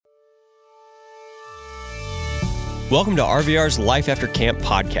Welcome to RVR's Life After Camp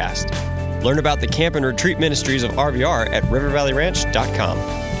podcast. Learn about the camp and retreat ministries of RVR at rivervalleyranch.com.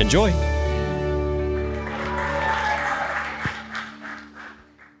 Enjoy.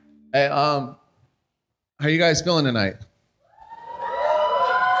 Hey, how you guys feeling tonight?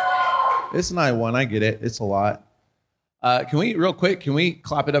 It's night one, I get it. It's a lot. Can we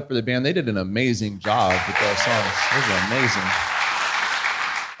clap it up for the band? They did an amazing job with those songs. Those are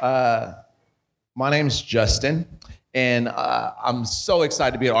amazing. My name's Justin, and I'm so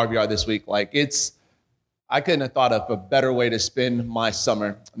excited to be at RVR this week. I couldn't have thought of a better way to spend my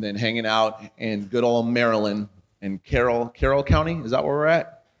summer than hanging out in good old Maryland in Carroll County. Is that where we're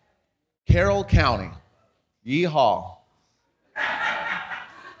at? Carroll County. Yeehaw.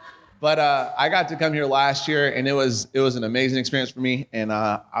 But I got to come here last year, and it was an amazing experience for me, and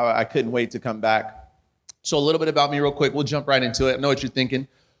I couldn't wait to come back. So a little bit about me real quick. We'll jump right into it. I know what you're thinking.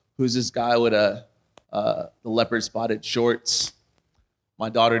 Who's this guy with the leopard spotted shorts? My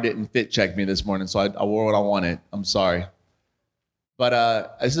daughter didn't fit check me this morning, so I wore what I wanted. I'm sorry.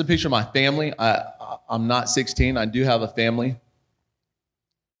 But this is a picture of my family. I'm not 16. I do have a family.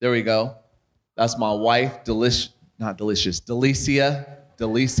 There we go. That's my wife, Delicia.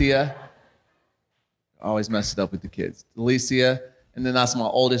 I always mess it up with the kids. Delicia. And then that's my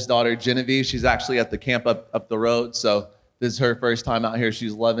oldest daughter, Genevieve. She's actually at the camp up the road. So this is her first time out here.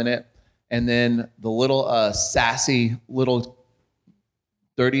 She's loving it. And then the little sassy little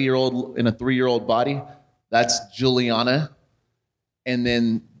 30-year-old in a 3-year-old body, that's Juliana. And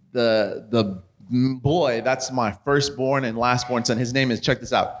then the boy, that's my firstborn and lastborn son. His name is, check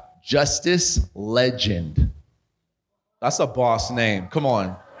this out, Justice Legend. That's a boss name. Come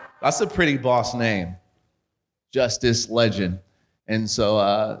on. That's a pretty boss name. Justice Legend. And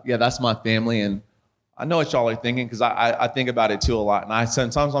so, that's my family. And I know what y'all are thinking because I think about it too a lot. And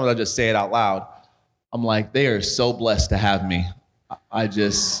sometimes I just say it out loud. I'm like, they are so blessed to have me.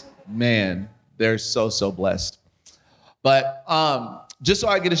 They're so blessed. But just so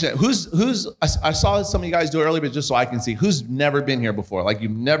I get a chance, I saw some of you guys do it earlier, but just so I can see, who's never been here before? Like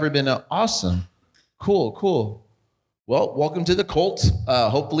you've never been, awesome. Cool. Well, welcome to the cult.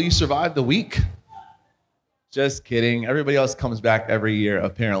 Hopefully you survived the week. Just kidding. Everybody else comes back every year,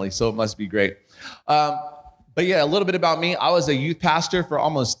 apparently, so it must be great. But yeah, a little bit about me. I was a youth pastor for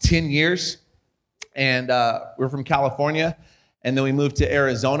almost 10 years, and we're from California, and then we moved to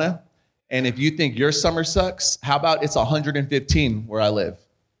Arizona. And if you think your summer sucks, how about it's 115 where I live?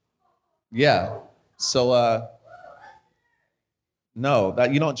 Yeah. So, no,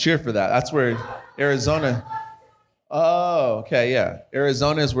 that you don't cheer for that. That's where Arizona... Oh, okay, yeah.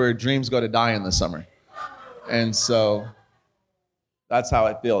 Arizona is where dreams go to die in the summer. And so that's how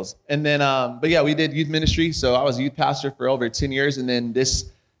it feels. And then, but yeah, we did youth ministry. So I was a youth pastor for over 10 years. And then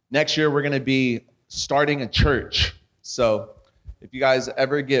this next year, we're going to be starting a church. So if you guys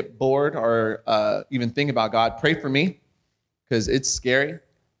ever get bored or even think about God, pray for me because it's scary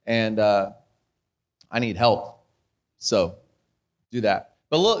and I need help. So do that.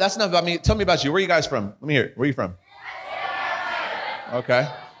 But look, that's enough about me. Tell me about you. Where are you guys from? Let me hear it. Where are you from? Okay.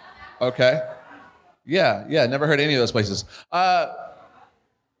 Yeah, never heard any of those places.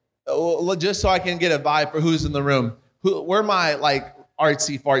 Just so I can get a vibe for who's in the room. Where are my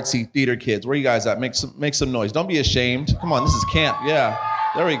artsy-fartsy theater kids? Where are you guys at? Make some noise. Don't be ashamed. Come on, this is camp. Yeah,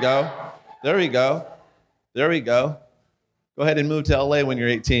 there we go. Go ahead and move to LA when you're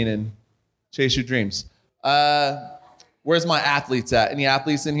 18 and chase your dreams. Where's my athletes at? Any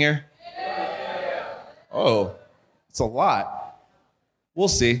athletes in here? Oh, it's a lot. We'll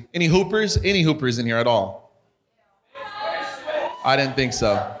see. Any hoopers? Any hoopers in here at all? I didn't think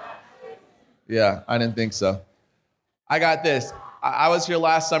so. Yeah, I didn't think so. I got this. I was here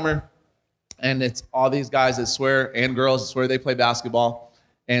last summer, and it's all these guys that swear, and girls that swear they play basketball.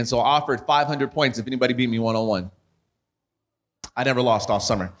 And so I offered 500 points if anybody beat me one-on-one. I never lost all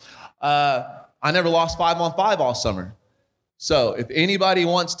summer. I never lost 5-on-5 all summer. So if anybody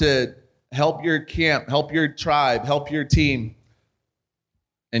wants to help your camp, help your tribe, help your team,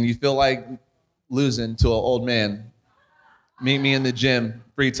 and you feel like losing to an old man, meet me in the gym,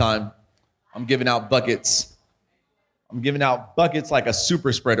 free time. I'm giving out buckets. Like a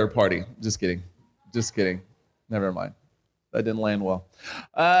super spreader party. Just kidding. Never mind. That didn't land well.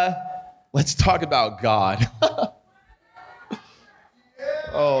 Let's talk about God.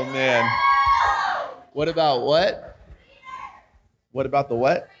 Oh, man. What about what? What about the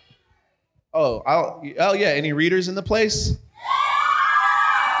what? Oh, yeah. Any readers in the place?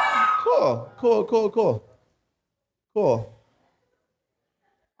 Cool.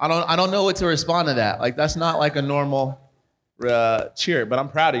 I don't know what to respond to that. Like, that's not like a normal cheer, but I'm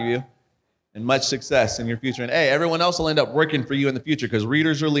proud of you. and much success in your future. And hey, everyone else will end up working for you in the future because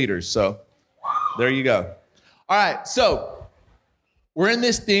readers are leaders. So there you go. All right, so we're in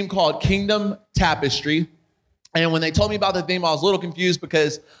this theme called Kingdom Tapestry. And when they told me about the theme, I was a little confused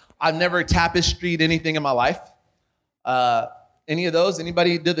because I've never tapestried anything in my life. Any of those?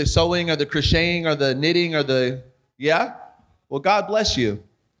 Anybody did the sewing or the crocheting or the knitting or the, yeah? Well, God bless you.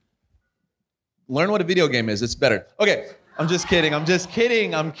 Learn what a video game is. It's better. Okay, I'm just kidding.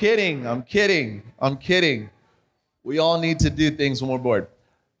 I'm kidding. We all need to do things when we're bored.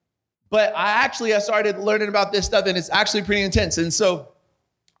 But I started learning about this stuff, and it's actually pretty intense. And so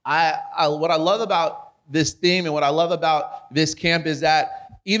what I love about this theme and what I love about this camp is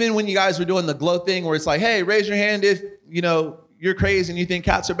that even when you guys were doing the glow thing where it's like, hey, raise your hand if, you're crazy and you think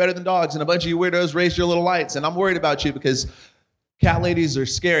cats are better than dogs, and a bunch of you weirdos raise your little lights, and I'm worried about you because cat ladies are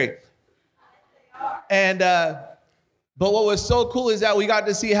scary. And but what was so cool is that we got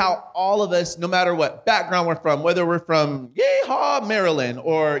to see how all of us, no matter what background we're from, whether we're from Yeehaw, Maryland,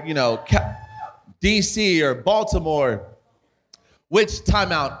 or DC or Baltimore, which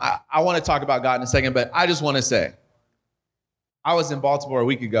timeout, I want to talk about God in a second, but I just want to say, I was in Baltimore a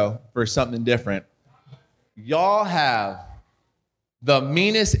week ago for something different. Y'all have the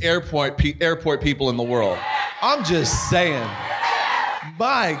meanest airport people in the world. I'm just saying.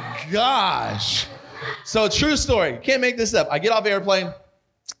 My gosh. So true story. Can't make this up. I get off the airplane.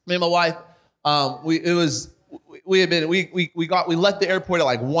 Me and my wife. We left the airport at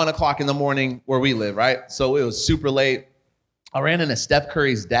like 1:00 in the morning where we live, right? So it was super late. I ran into Steph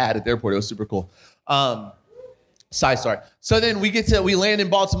Curry's dad at the airport. It was super cool. Side story. So then we land in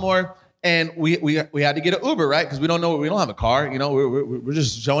Baltimore, and we had to get an Uber, right? Because we don't have a car. We're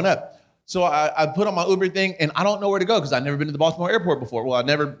just showing up. So I put on my Uber thing, and I don't know where to go because I've never been to the Baltimore airport before. Well, I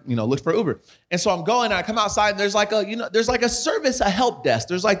never, looked for Uber. And so I'm going, and I come outside, and there's like a help desk.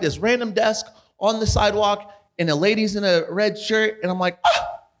 There's like this random desk on the sidewalk, and a lady's in a red shirt, and I'm like,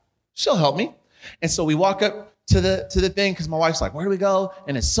 she'll help me. And so we walk up to the thing because my wife's like, where do we go?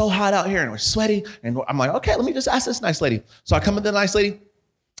 And it's so hot out here, and we're sweaty. And I'm like, okay, let me just ask this nice lady. So I come to the nice lady,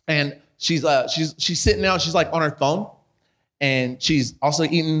 and she's sitting down. She's like on her phone. And she's also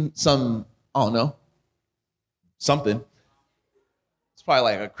eating some, I don't know, something. It's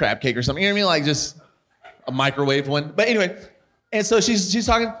probably like a crab cake or something. You know what I mean? Like just a microwave one. But anyway, and so she's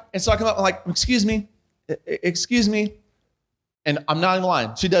talking. And so I come up, I'm like, excuse me. And I'm not even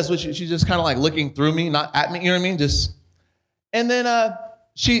lying. She does what she's just kind of like looking through me, not at me. You know what I mean? And then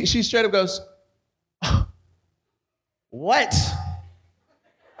she straight up goes, what?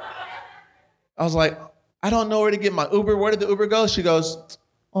 I was like, I don't know where to get my Uber. Where did the Uber go? She goes,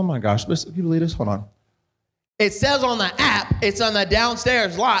 oh my gosh, can you believe this? Hold on. It says on the app, it's on the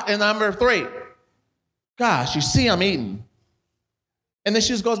downstairs lot in number 3. Gosh, you see I'm eating. And then she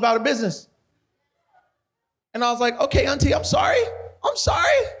just goes about her business. And I was like, okay, auntie, I'm sorry.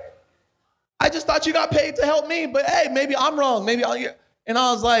 I just thought you got paid to help me, but hey, maybe I'm wrong. And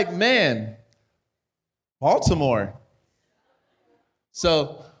I was like, man, Baltimore.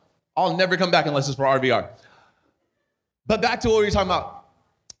 So I'll never come back unless it's for RVR. But back to what we were talking about.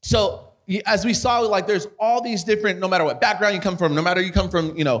 So as we saw, like there's all these different, no matter what background you come from, no matter you come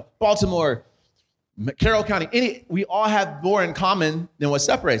from, Baltimore, Carroll County, we all have more in common than what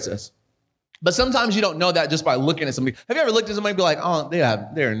separates us. But sometimes you don't know that just by looking at somebody. Have you ever looked at somebody and be like, oh,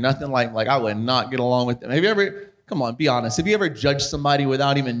 they're nothing like I would not get along with them? Have you ever, come on, be honest. Have you ever judged somebody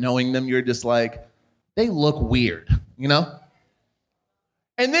without even knowing them? You're just like, they look weird, And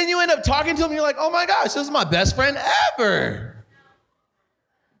then you end up talking to them, and you're like, oh my gosh, this is my best friend ever.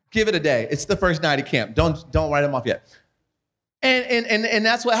 Give it a day. It's the first night of camp. Don't write them off yet. And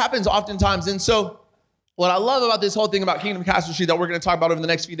that's what happens oftentimes. And so what I love about this whole thing about Kingdom Tapestry that we're going to talk about over the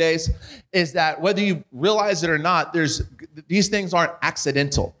next few days is that whether you realize it or not, these things aren't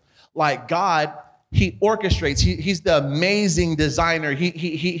accidental. Like God, he orchestrates. He's the amazing designer.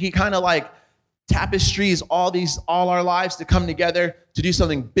 He kind of like tapestries all our lives to come together to do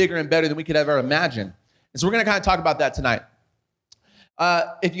something bigger and better than we could ever imagine. And so we're going to kind of talk about that tonight.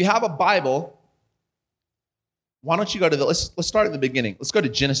 If you have a Bible, why don't you go to let's start at the beginning. Let's go to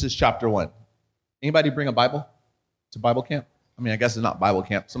Genesis chapter 1. Anybody bring a Bible to Bible camp? I mean, I guess it's not Bible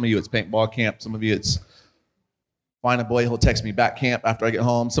camp. Some of you it's paintball camp. Some of you it's find a boy who'll text me back camp after I get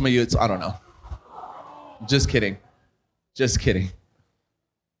home. Some of you it's, I don't know. Just kidding.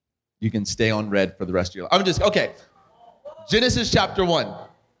 You can stay on red for the rest of your life. Okay. Genesis chapter 1.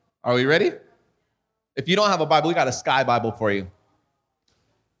 Are we ready? If you don't have a Bible, we got a Sky Bible for you.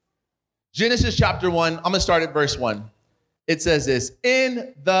 Genesis chapter 1, I'm going to start at verse 1. It says this,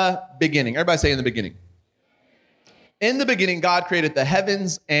 in the beginning. Everybody say in the beginning. In the beginning, God created the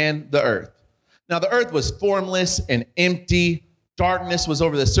heavens and the earth. Now the earth was formless and empty. Darkness was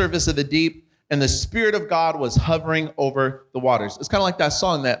over the surface of the deep, and the Spirit of God was hovering over the waters. It's kind of like that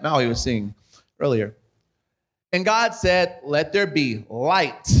song that Maui was singing earlier. And God said, let there be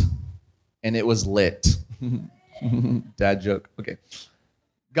light, and it was lit. Dad joke. Okay.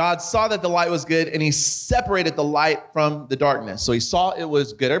 God saw that the light was good, and he separated the light from the darkness. So he saw it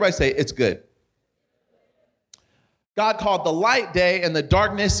was good. Everybody say, it's good. God called the light day, and the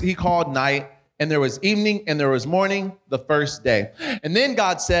darkness he called night. And there was evening, and there was morning the first day. And then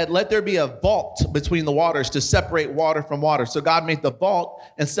God said, let there be a vault between the waters to separate water from water. So God made the vault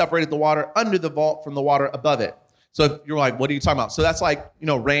and separated the water under the vault from the water above it. So if you're like, what are you talking about? So that's like,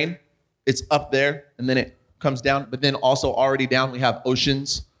 rain. It's up there, and then it comes down, but then also already down, we have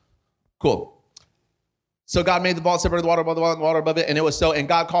oceans. Cool. So God made the vault, separated the water above the water above it, and it was so. And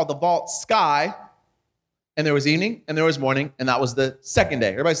God called the vault sky, and there was evening, and there was morning, and that was the second day.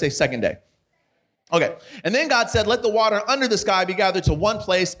 Everybody say second day. Okay. And then God said, let the water under the sky be gathered to one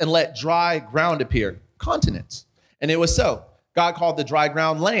place, and let dry ground appear, continents. And it was so. God called the dry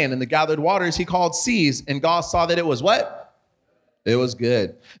ground land, and the gathered waters he called seas, and God saw that it was what? It was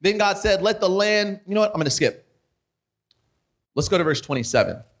good. Then God said, let the land, you know what? I'm going to skip. Let's go to verse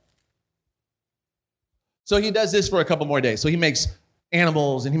 27. So he does this for a couple more days. So he makes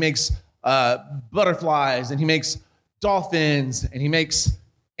animals, and he makes butterflies, and he makes dolphins, and he makes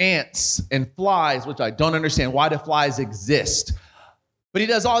ants and flies, which I don't understand. Why do flies exist? But he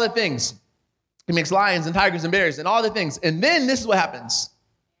does all the things. He makes lions and tigers and bears and all the things. And then this is what happens.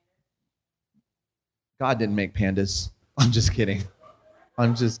 God didn't make pandas. I'm just kidding.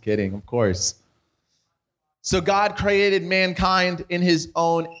 Of course. So God created mankind in his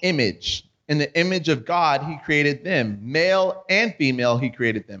own image. In the image of God, he created them. Male and female, he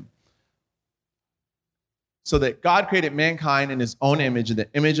created them. So that God created mankind in his own image. In the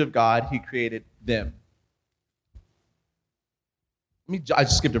image of God, he created them. I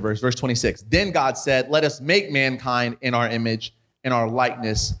just skipped a verse 26. Then God said, let us make mankind in our image, in our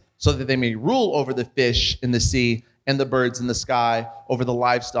likeness, so that they may rule over the fish in the sea and the birds in the sky, over the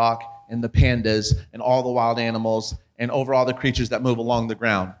livestock and the pandas and all the wild animals, and over all the creatures that move along the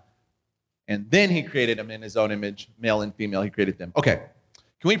ground. And then he created them in his own image, male and female, he created them. Okay,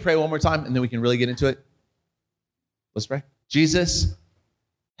 can we pray one more time, and then we can really get into it? Let's pray. Jesus,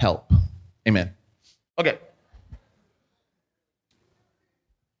 help. Amen. Okay.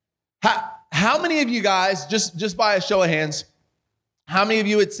 How many of you guys, just by a show of hands, how many of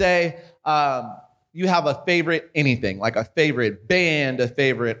you would say you have a favorite anything, like a favorite band, a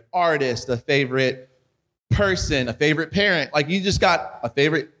favorite artist, a favorite person, a favorite parent? Like you just got a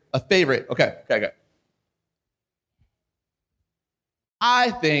favorite. Okay.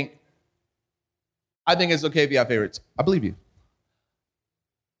 I think it's okay if you have favorites. I believe you.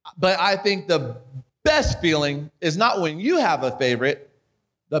 But I think the best feeling is not when you have a favorite.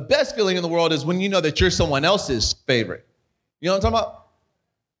 The best feeling in the world is when you know that you're someone else's favorite. You know what I'm talking about?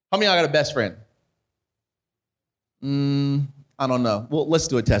 How many of y'all got a best friend? I don't know. Well, let's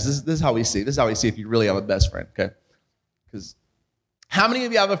do a test. This is how we see. This is how we see if you really have a best friend, okay? Because how many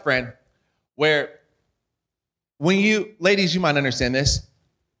of you have a friend where when you, ladies, you might understand this.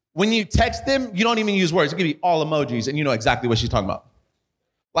 When you text them, you don't even use words. It could be all emojis, and you know exactly what she's talking about.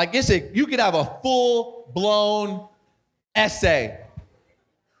 Like you could have a full-blown essay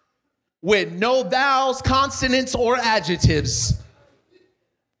with no vowels, consonants, or adjectives.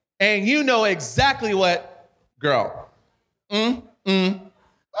 And you know exactly what, girl.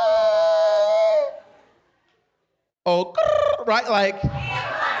 Oh, right? Like,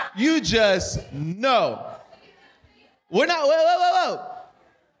 you just know. We're not, whoa.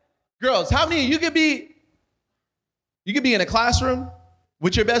 Girls, how many, you could be in a classroom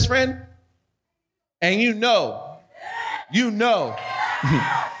with your best friend, and you know,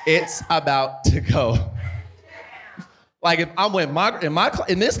 it's about to go. Like if I'm with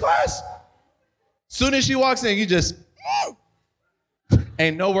in this class, soon as she walks in, you just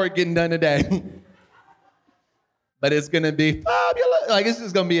ain't no work getting done today. But it's gonna be fabulous. Like it's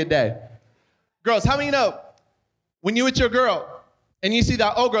just gonna be a day. Girls, how many you know when you with your girl and you see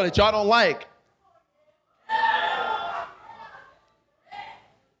that old girl that y'all don't like?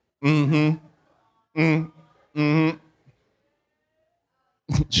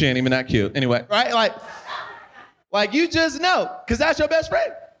 She ain't even that cute. Anyway, right? Like you just know, because that's your best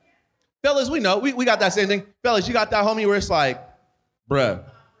friend. Fellas, we know. We got that same thing. Fellas, you got that homie where it's like, bruh.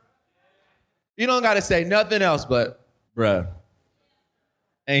 You don't got to say nothing else but, bruh.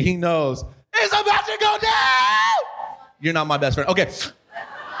 And he knows, it's about to go down. You're not my best friend. Okay.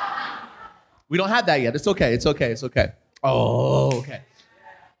 We don't have that yet. It's okay. Oh, okay.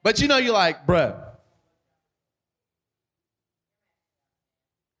 But you know, you're like, bruh.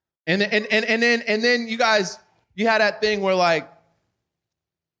 And then you guys, you had that thing where like,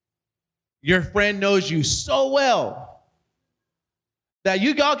 your friend knows you so well that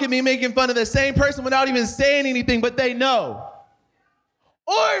y'all can be making fun of the same person without even saying anything, but they know.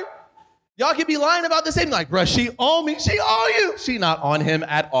 Or y'all can be lying about the same, like, bruh, she owe me, she owe you. She not on him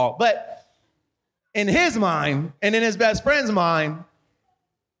at all. But in his mind, and in his best friend's mind,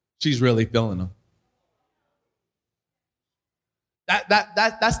 she's really feeling him.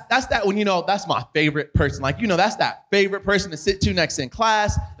 That's that when you know that's my favorite person. Like, you know, that's that favorite person to sit to next in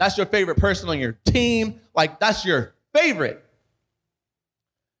class. That's your favorite person on your team. Like, that's your favorite.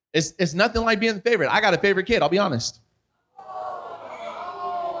 It's nothing like being the favorite. I got a favorite kid, I'll be honest.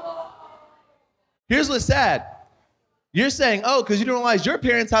 Here's what's sad. You're saying, oh, because you don't realize your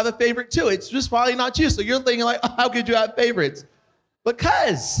parents have a favorite too. It's just probably not you. So you're thinking like, oh, how could you have favorites?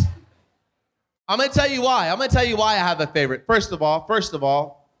 Because I'm going to tell you why. I'm going to tell you why I have a favorite. First of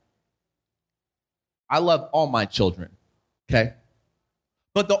all, I love all my children, okay?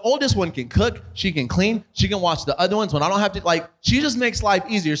 But the oldest one can cook, she can clean, she can watch the other ones when I don't have to, like, she just makes life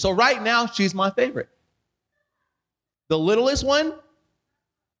easier. So right now, she's my favorite. The littlest one,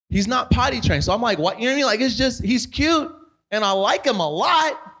 he's not potty trained. So I'm like, what? You know what I mean? Like, it's just, he's cute, and I like him a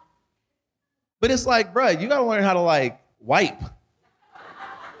lot. But it's like, bro, you got to learn how to, like, wipe.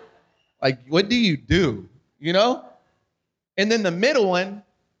 Like, what do? You know? And then the middle one,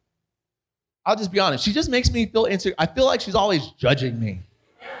 I'll just be honest, she just makes me feel insecure. I feel like she's always judging me.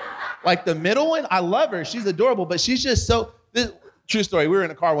 Like the middle one, I love her. She's adorable, but she's just so, true story, we were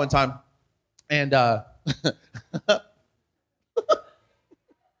in a car one time, and true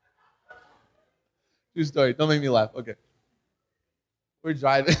story, don't make me laugh, okay. We're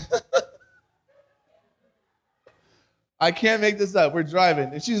driving. I can't make this up. We're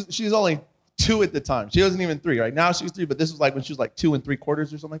driving, and she's only 2 at the time. She wasn't even 3. Right now she's 3, but this was like when she was like 2 3/4 or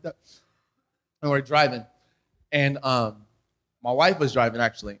something like that. And we're driving, and my wife was driving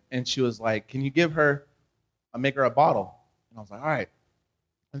actually, and she was like, "Can you give her, make her a bottle?" And I was like, "All right."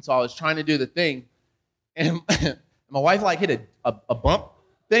 And so I was trying to do the thing, and my wife like hit a bump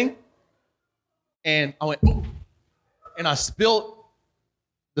thing, and I went, ooh, and I spilled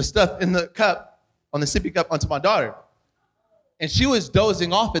the stuff in the cup, on the sippy cup, onto my daughter. And she was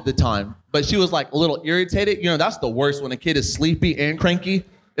dozing off at the time, but she was like a little irritated. You know, that's the worst when a kid is sleepy and cranky.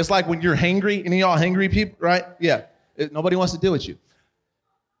 It's like when you're hangry, any of y'all hangry people, right? Yeah, nobody wants to deal with you.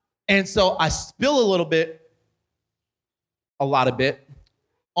 And so I spill a lot of bit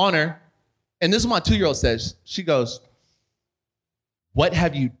on her. And this is what my 2-year-old says. She goes, "What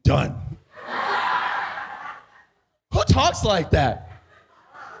have you done?" Who talks like that?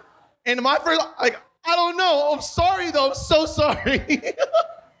 And my first, like, I don't know. I'm sorry, though. I'm so sorry.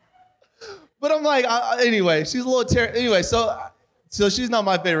 But I'm like, anyway, she's a little anyway, so she's not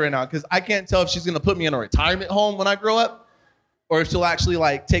my favorite right now because I can't tell if she's going to put me in a retirement home when I grow up or if she'll actually,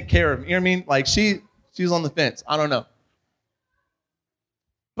 like, take care of me. You know what I mean? Like, she's on the fence. I don't know.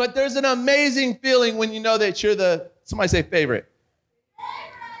 But there's an amazing feeling when you know that you're somebody say favorite.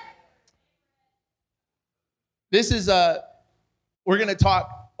 This is, we're going to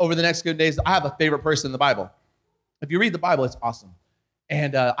talk over the next good days. I have a favorite person in the Bible. If you read the Bible, it's awesome.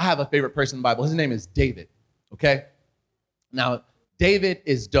 And I have a favorite person in the Bible. His name is David, okay? Now, David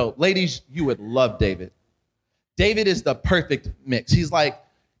is dope. Ladies, you would love David. David is the perfect mix. He's like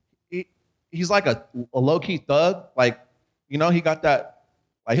a low-key thug. Like, you know, he got that,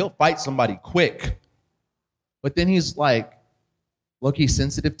 like, he'll fight somebody quick. But then he's like low-key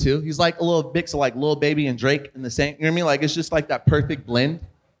sensitive too. He's like a little mix of like Lil Baby and Drake in the same, you know what I mean? Like, it's just like that perfect blend.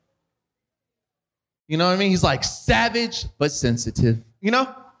 You know what I mean? He's like savage, but sensitive, you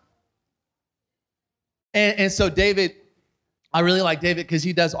know? And so David, I really like David because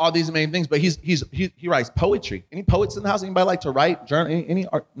he does all these amazing things, but he writes poetry. Any poets in the house? Anybody like to write, journal, any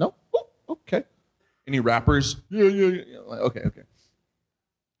art? No? Oh, okay. Any rappers? Yeah. Okay.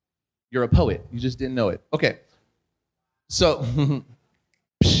 You're a poet. You just didn't know it. Okay. So,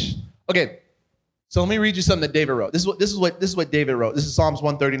 okay. So let me read you something that David wrote. This is what David wrote. This is Psalms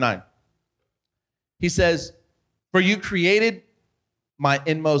 139. He says, "For you created my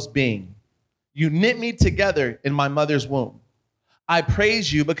inmost being. You knit me together in my mother's womb. I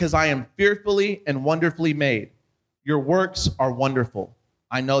praise you because I am fearfully and wonderfully made. Your works are wonderful.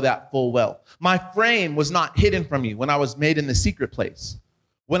 I know that full well. My frame was not hidden from you when I was made in the secret place,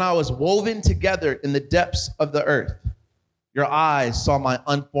 when I was woven together in the depths of the earth. Your eyes saw my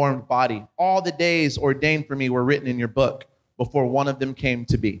unformed body. All the days ordained for me were written in your book before one of them came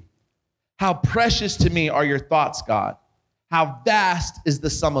to be. How precious to me are your thoughts, God. how vast is the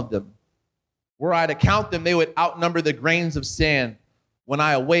sum of them. Were I to count them, they would outnumber the grains of sand. When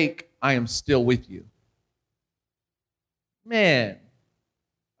I awake, I am still with you. Man,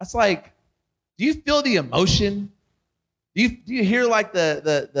 that's like, do you feel the emotion? Do you hear like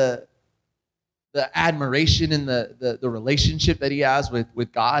the admiration and the relationship that he has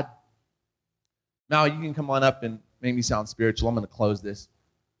with God? Now you can come on up and make me sound spiritual. I'm going to close this.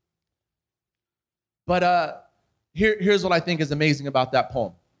 But here's what I think is amazing about that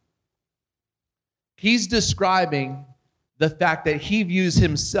poem. He's describing the fact that he views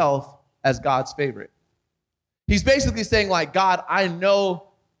himself as God's favorite. He's basically saying, like, God, I know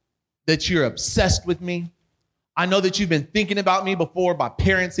that you're obsessed with me. I know that you've been thinking about me before my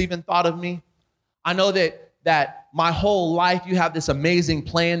parents even thought of me. I know that my whole life you have this amazing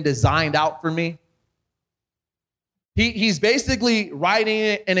plan designed out for me. He's basically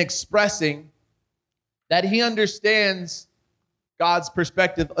writing and expressing that he understands God's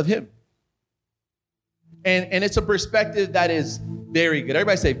perspective of him. And it's a perspective that is very good.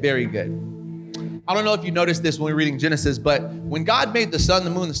 Everybody say very good. I don't know if you noticed this when we were reading Genesis, but when God made the sun, the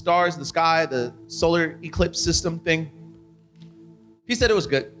moon, the stars, the sky, the solar eclipse system thing, he said it was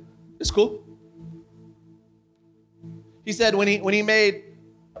good. It's cool. He said when he made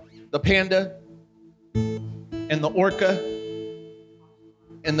the panda and the orca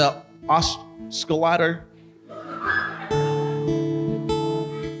and the oscillator.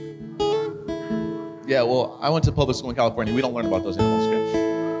 Yeah, well, I went to public school in California. We don't learn about those animals. Okay?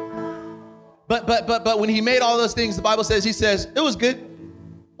 But when he made all those things, the Bible says, he says, it was good.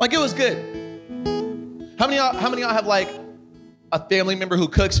 Like, it was good. How many of y'all have like a family member who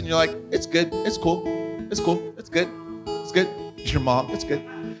cooks and you're like, it's good, it's cool, it's cool, it's good, it's good. It's your mom, it's good.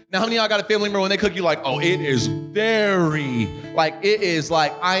 Now, how many of y'all got a family member when they cook, you like, oh, it is very, like, it is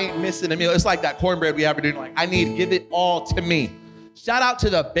like, I ain't missing a meal. It's like that cornbread we have for dinner. Like, give it all to me. Shout out to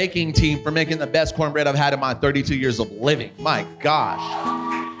the baking team for making the best cornbread I've had in my 32 years of living. My gosh,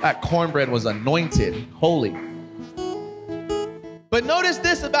 that cornbread was anointed, holy. But notice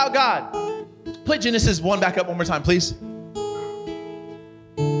this about God. Play Genesis 1 back up one more time, please.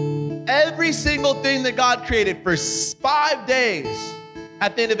 Every single thing that God created for 5 days,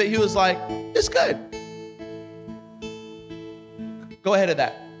 at the end of it, he was like, it's good. Go ahead of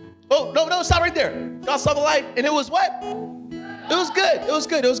that. Oh, no, stop right there. God saw the light, and it was what? It was good. It was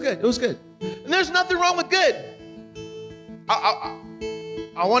good. It was good. It was good. And there's nothing wrong with good. I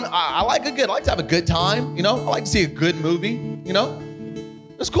like a good. I like to have a good time. You know, I like to see a good movie. You know,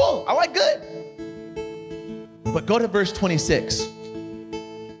 it's cool. I like good. But go to verse 26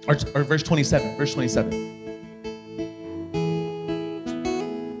 or verse 27. Verse 27.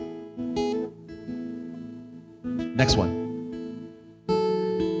 Next one.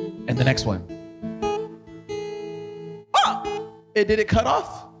 And the next one. Did it cut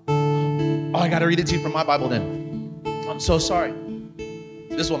off? Oh, I got to read it to you from my Bible then. I'm so sorry.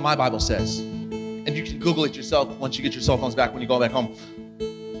 This is what my Bible says. And you can Google it yourself once you get your cell phones back when you go back home.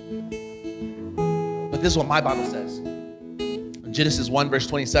 But this is what my Bible says. In Genesis 1, verse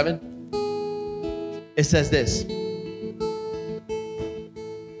 27, it says this.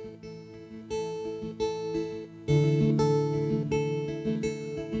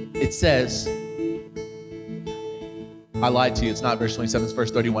 It says, I lied to you. It's not verse 27. It's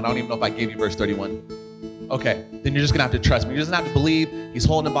verse 31. I don't even know if I gave you verse 31. Okay. Then you're just going to have to trust me. You're just going to have to believe. He's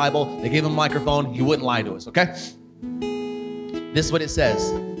holding the Bible. They gave him a microphone. He wouldn't lie to us. Okay? This is what it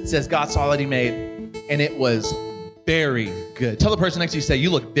says. It says, God saw what he made, and it was very good. Tell the person next to you, say, you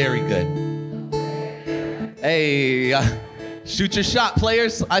look very good. Hey, shoot your shot,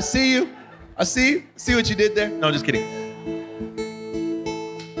 players. I see you. I see what you did there. No, just kidding.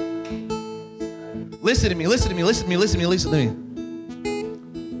 Listen to me.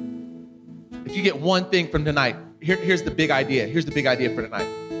 If you get one thing from tonight, here's the big idea. Here's the big idea for tonight.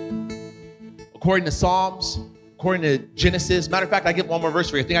 According to Psalms, according to Genesis, matter of fact, I give one more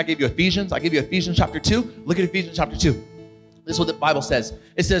verse for you. I think I gave you Ephesians. I gave you Ephesians chapter 2. Look at Ephesians chapter 2. This is what the Bible says.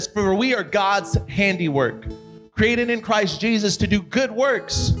 It says, for we are God's handiwork, created in Christ Jesus to do good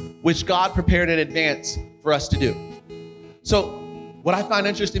works, which God prepared in advance for us to do. So, what I find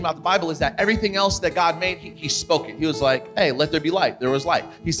interesting about the Bible is that everything else that God made, he spoke it. He was like, hey, let there be light. There was light.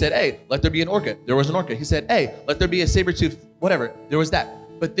 He said, hey, let there be an orca. There was an orca. He said, hey, let there be a saber-tooth, whatever. There was that.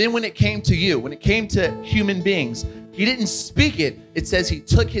 But then when it came to you, when it came to human beings, he didn't speak it. It says he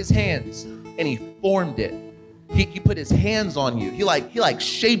took his hands and he formed it. He put his hands on you. He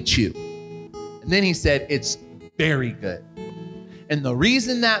shaped you. And then he said, it's very good. And the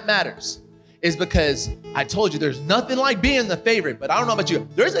reason that matters is because I told you there's nothing like being the favorite, but I don't know about you.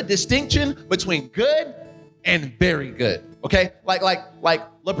 There's a distinction between good and very good. Okay? Like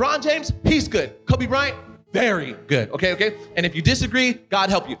LeBron James, he's good. Kobe Bryant, very good. Okay? And if you disagree, God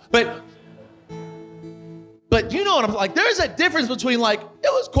help you. But you know what I'm like, there's a difference between like,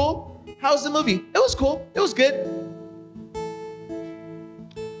 it was cool. How was the movie? It was cool. It was good.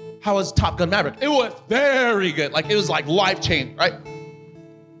 How was Top Gun Maverick? It was very good. Like, it was like life-changing, right?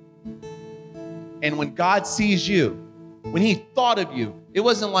 And when God sees you, when he thought of you, it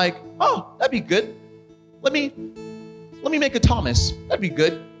wasn't like, oh, that'd be good. Let me make a Thomas. That'd be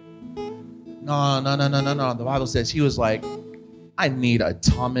good. No. The Bible says he was like, I need a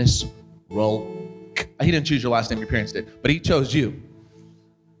Thomas Roll. He didn't choose your last name, your parents did, but he chose you.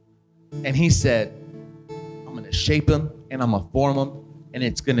 And he said, I'm going to shape him and I'm going to form him and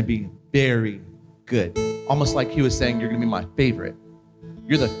it's going to be very good. Almost like he was saying, you're going to be my favorite.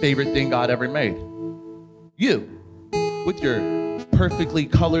 You're the favorite thing God ever made. You, with your perfectly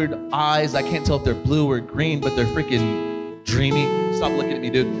colored eyes. I can't tell if they're blue or green, but they're freaking dreamy. Stop looking at me,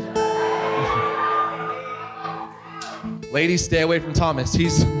 dude. Ladies, stay away from Thomas.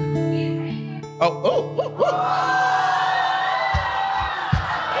 He's... Oh.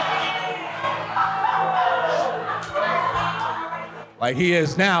 Like he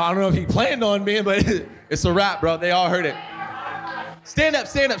is now. I don't know if he planned on being, but it's a wrap, bro. They all heard it. Stand up.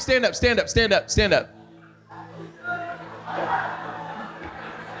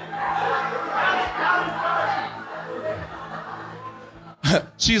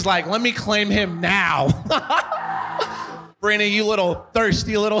 She's like, let me claim him now. Brandon, you little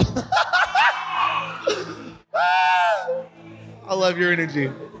thirsty little. I love your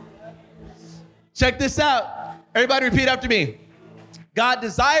energy. Check this out. Everybody repeat after me. God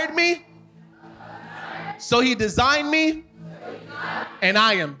desired me, so he designed me, and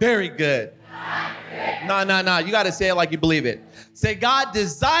I am very good. No. You got to say it like you believe it. Say, God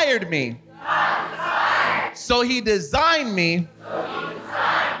desired me, so he designed me,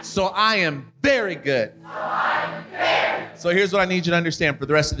 so I am very good. So here's what I need you to understand for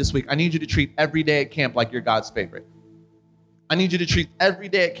the rest of this week. I need you to treat every day at camp like you're God's favorite. I need you to treat every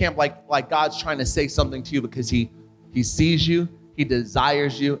day at camp like God's trying to say something to you because he sees you, he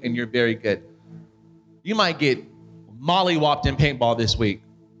desires you, and you're very good. You might get mollywopped in paintball this week.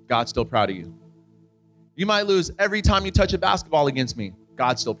 God's still proud of you. You might lose every time you touch a basketball against me.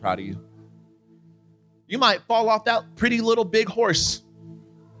 God's still proud of you. You might fall off that pretty little big horse.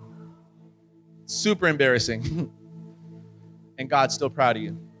 Super embarrassing. And God's still proud of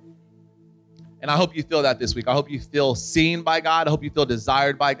you. And I hope you feel that this week. I hope you feel seen by God. I hope you feel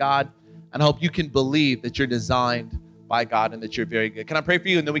desired by God. And I hope you can believe that you're designed by God and that you're very good. Can I pray for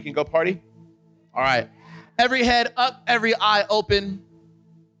you and then we can go party? All right. Every head up, every eye open.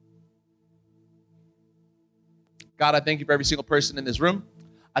 God, I thank you for every single person in this room.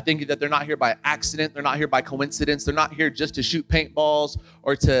 I thank you that they're not here by accident. They're not here by coincidence. They're not here just to shoot paintballs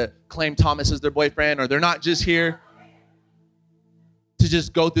or to claim Thomas as their boyfriend, or they're not just here to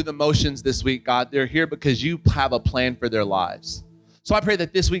just go through the motions this week, God. They're here because you have a plan for their lives. So I pray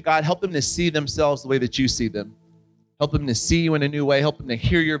that this week, God, help them to see themselves the way that you see them. Help them to see you in a new way. Help them to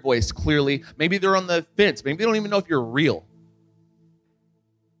hear your voice clearly. Maybe they're on the fence. Maybe they don't even know if you're real.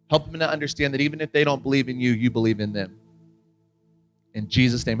 Help them to understand that even if they don't believe in you, you believe in them. In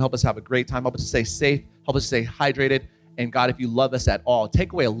Jesus' name, help us have a great time. Help us to stay safe. Help us to stay hydrated. And God, if you love us at all,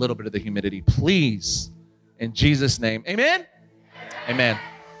 take away a little bit of the humidity, please. In Jesus' name, amen? Amen.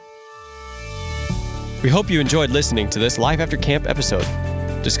 We hope you enjoyed listening to this Life After Camp episode.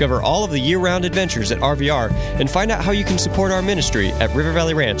 Discover all of the year-round adventures at RVR and find out how you can support our ministry at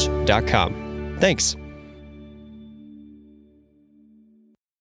rivervalleyranch.com. Thanks.